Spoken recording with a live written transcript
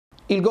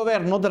Il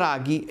governo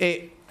Draghi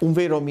è un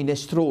vero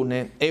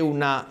minestrone, è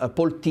una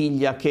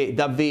poltiglia che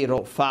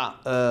davvero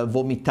fa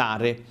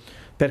vomitare,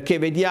 perché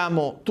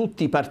vediamo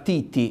tutti i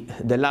partiti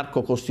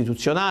dell'arco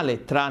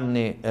costituzionale,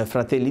 tranne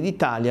Fratelli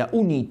d'Italia,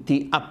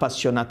 uniti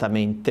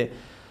appassionatamente.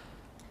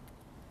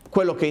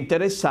 Quello che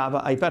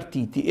interessava ai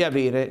partiti è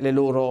avere le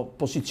loro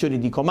posizioni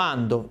di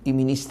comando, i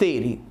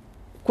ministeri.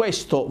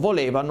 Questo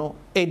volevano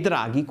e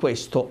Draghi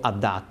questo ha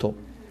dato.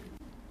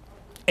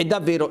 È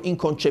davvero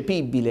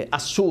inconcepibile,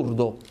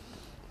 assurdo,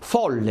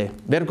 folle,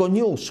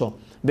 vergognoso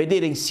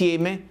vedere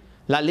insieme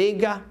la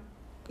Lega,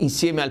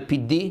 insieme al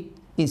PD,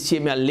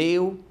 insieme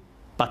all'EU,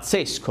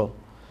 pazzesco.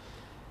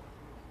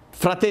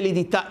 Fratelli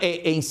d'Italia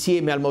e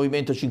insieme al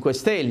Movimento 5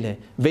 Stelle,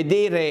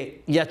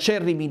 vedere gli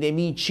acerrimi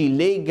nemici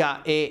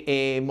Lega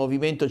e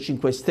Movimento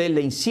 5 Stelle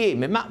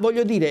insieme, ma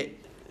voglio dire,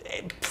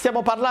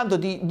 stiamo parlando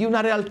di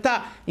una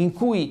realtà in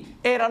cui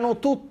erano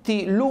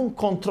tutti l'un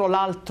contro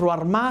l'altro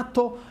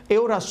armato e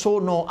ora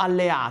sono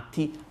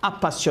alleati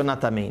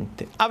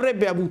appassionatamente.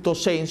 Avrebbe avuto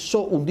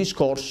senso un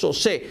discorso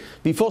se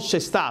vi fosse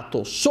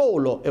stato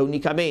solo e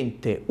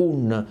unicamente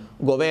un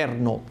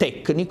governo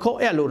tecnico,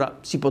 e allora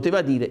si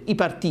poteva dire i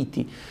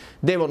partiti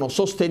devono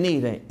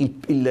sostenere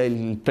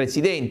il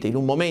Presidente in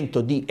un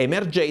momento di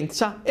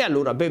emergenza e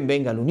allora ben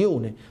venga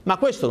l'Unione. Ma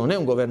questo non è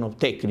un governo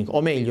tecnico,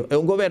 o meglio, è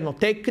un governo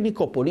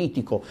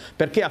tecnico-politico,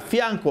 perché a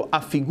fianco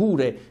a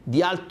figure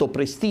di alto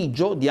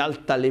prestigio, di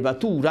alta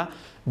levatura,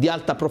 di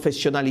alta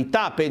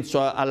professionalità, penso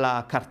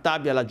alla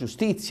Cartabia, alla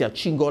giustizia,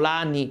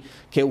 Cingolani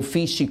che è un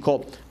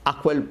fisico a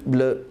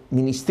quel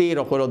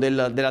ministero, quello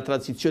della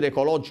transizione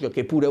ecologica,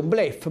 che pure è un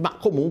bluff, ma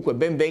comunque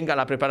ben venga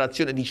la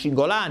preparazione di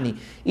Cingolani,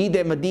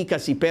 idem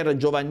dicasi per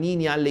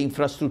Giovannini alle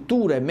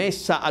infrastrutture,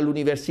 Messa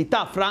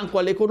all'università, Franco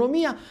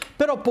all'economia,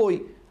 però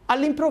poi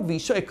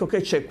all'improvviso ecco che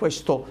c'è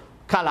questo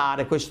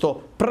calare,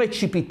 questo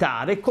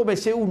precipitare, come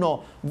se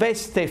uno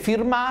veste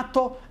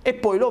firmato e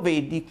poi lo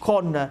vedi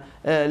con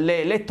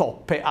le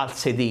toppe al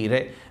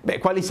sedere. Beh,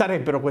 quali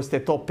sarebbero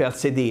queste toppe al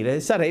sedere?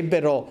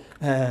 Sarebbero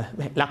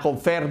la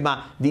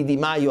conferma di Di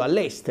Maio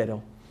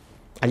all'estero,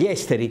 agli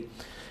esteri,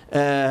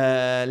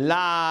 l'arrivo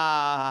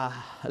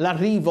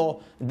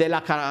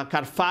della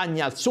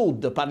Carfagna al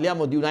sud,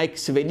 parliamo di una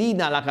ex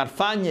velina alla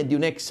Carfagna e di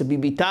un ex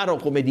bibitaro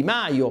come Di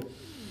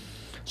Maio.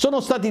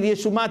 Sono stati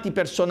riesumati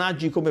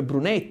personaggi come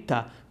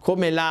Brunetta,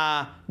 come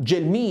la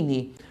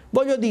Gelmini.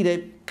 Voglio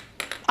dire,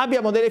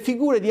 abbiamo delle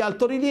figure di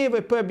alto rilievo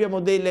e poi abbiamo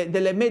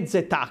delle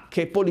mezze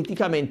tacche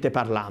politicamente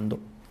parlando.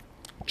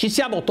 Ci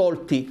siamo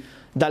tolti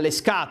dalle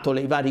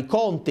scatole i vari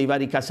Conte, i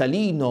vari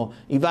Casalino,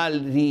 i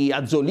vari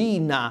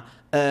Azzolina,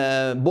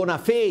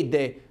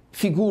 Bonafede,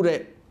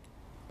 figure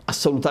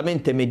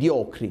assolutamente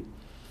mediocri.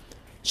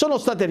 Sono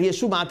state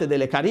riesumate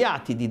delle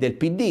cariatidi del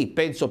PD,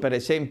 penso per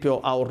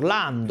esempio a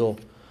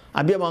Orlando.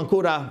 Abbiamo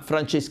ancora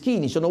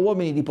Franceschini, sono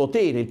uomini di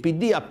potere, il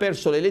PD ha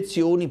perso le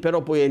elezioni,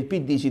 però poi il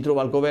PD si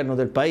trova al governo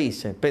del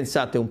paese,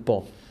 pensate un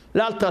po'.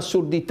 L'altra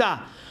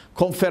assurdità,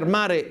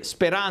 confermare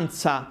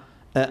Speranza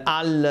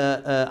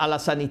alla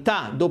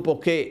sanità, dopo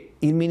che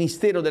il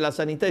Ministero della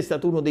Sanità è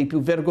stato uno dei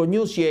più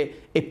vergognosi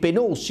e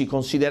penosi,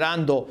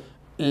 considerando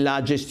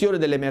la gestione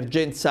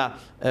dell'emergenza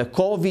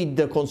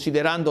Covid,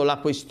 considerando la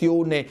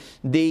questione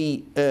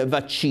dei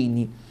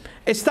vaccini.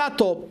 È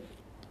stato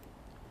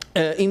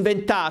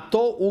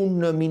inventato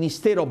un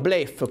ministero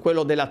bluff,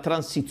 quello della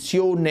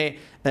transizione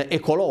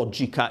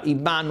ecologica, in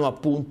mano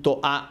appunto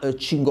a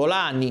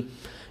Cingolani.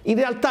 In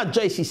realtà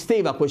già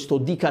esisteva questo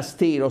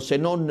dicastero, se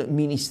non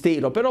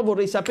ministero, però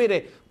vorrei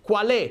sapere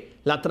qual è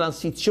la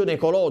transizione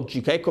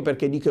ecologica, ecco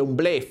perché dico è un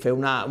bluff, è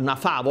una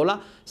favola,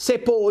 se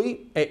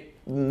poi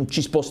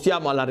ci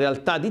spostiamo alla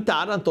realtà di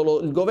Taranto,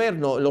 il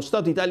governo, lo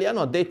Stato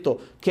italiano ha detto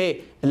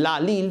che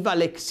l'Ilva,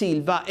 l'ex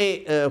Ilva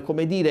è,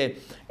 come dire,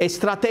 è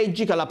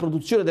strategica, la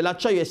produzione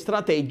dell'acciaio è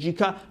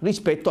strategica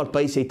rispetto al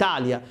paese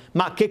Italia.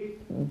 Ma che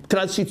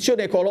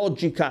transizione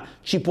ecologica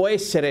ci può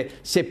essere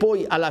se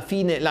poi alla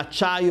fine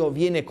l'acciaio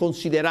viene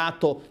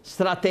considerato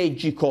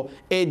strategico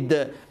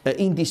ed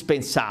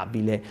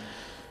indispensabile?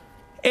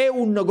 È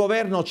un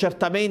governo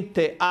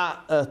certamente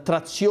a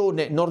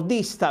trazione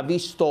nordista,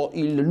 visto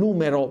il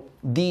numero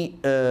di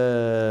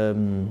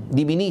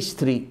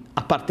ministri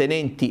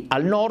appartenenti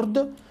al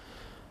nord.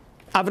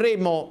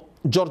 Avremo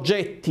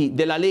Giorgetti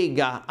della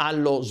Lega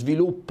allo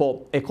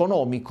sviluppo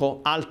economico,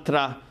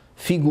 altra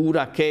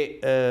figura che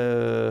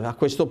a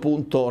questo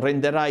punto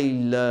renderà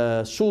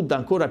il sud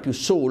ancora più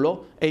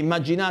solo, e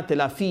immaginate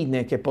la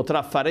fine che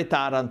potrà fare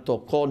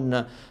Taranto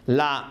con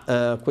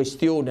la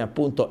questione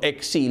appunto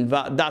ex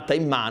Ilva data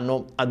in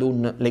mano ad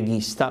un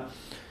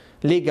leghista.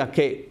 Lega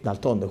che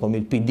d'altronde come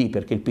il PD,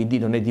 perché il PD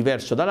non è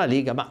diverso dalla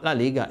Lega, ma la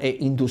Lega è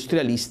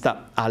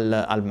industrialista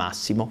al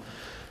massimo.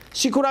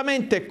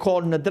 Sicuramente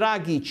con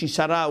Draghi ci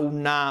sarà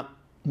una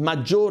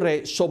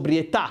maggiore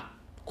sobrietà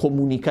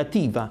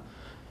comunicativa.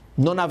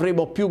 Non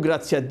avremo più,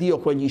 grazie a Dio,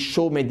 quegli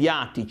show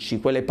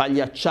mediatici, quelle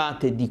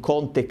pagliacciate di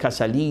Conte e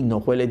Casalino,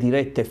 quelle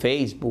dirette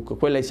Facebook,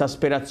 quella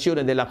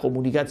esasperazione della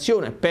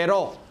comunicazione,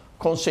 però,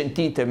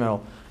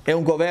 consentitemelo, è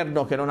un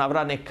governo che non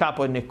avrà né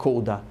capo né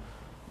coda.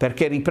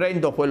 perché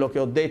riprendo quello che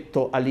ho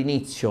detto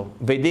all'inizio,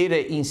 vedere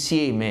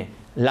insieme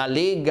la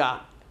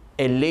Lega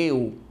e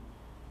l'EU,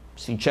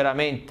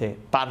 sinceramente,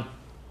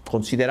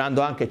 considerando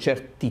anche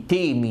certi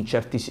temi,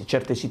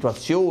 certe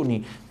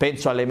situazioni,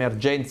 penso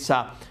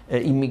all'emergenza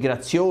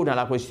immigrazione,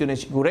 alla questione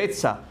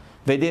sicurezza,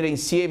 vedere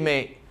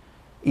insieme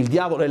il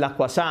diavolo e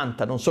l'acqua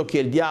santa, non so chi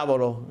è il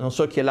diavolo, non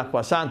so chi è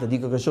l'acqua santa,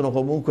 dico che sono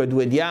comunque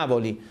due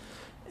diavoli,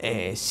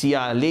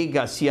 sia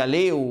Lega sia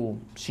l'EU,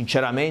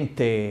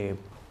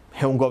 sinceramente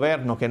è un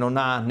governo che non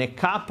ha né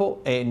capo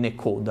né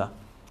coda.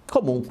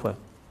 Comunque,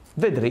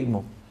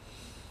 vedremo.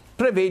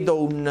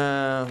 Prevedo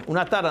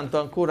una Taranto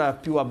ancora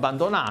più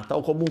abbandonata,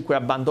 o comunque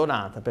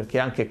abbandonata, perché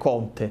anche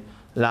Conte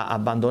l'ha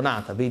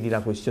abbandonata, vedi la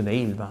questione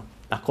Ilva,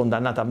 l'ha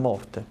condannata a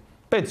morte.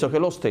 Penso che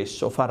lo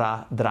stesso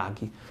farà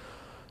Draghi.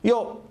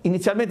 Io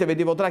inizialmente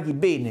vedevo Draghi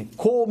bene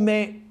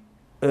come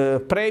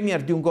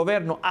premier di un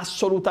governo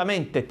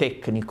assolutamente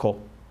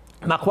tecnico,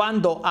 ma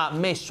quando ha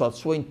messo al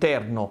suo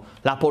interno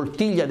la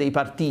poltiglia dei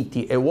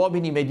partiti e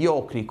uomini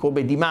mediocri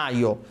come Di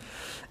Maio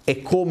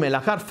e come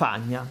la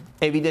Carfagna,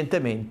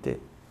 evidentemente,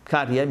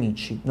 cari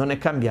amici, non è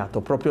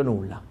cambiato proprio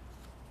nulla.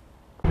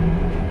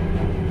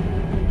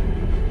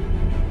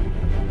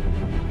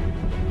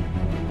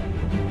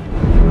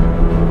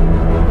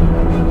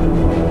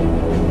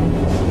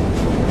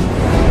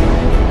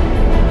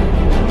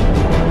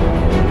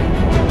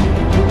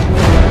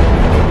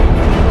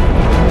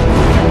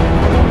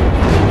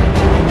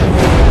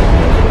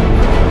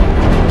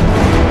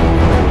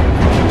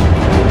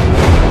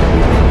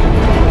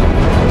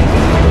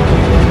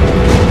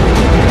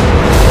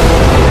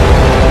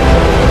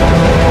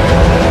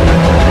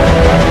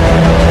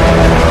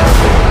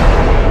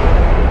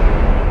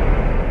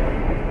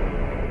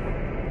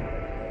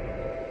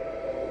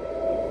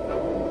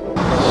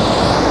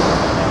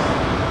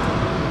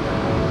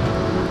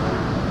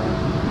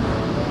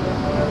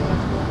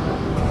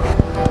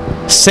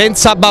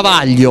 Senza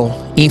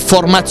bavaglio,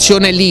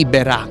 informazione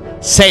libera,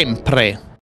 sempre.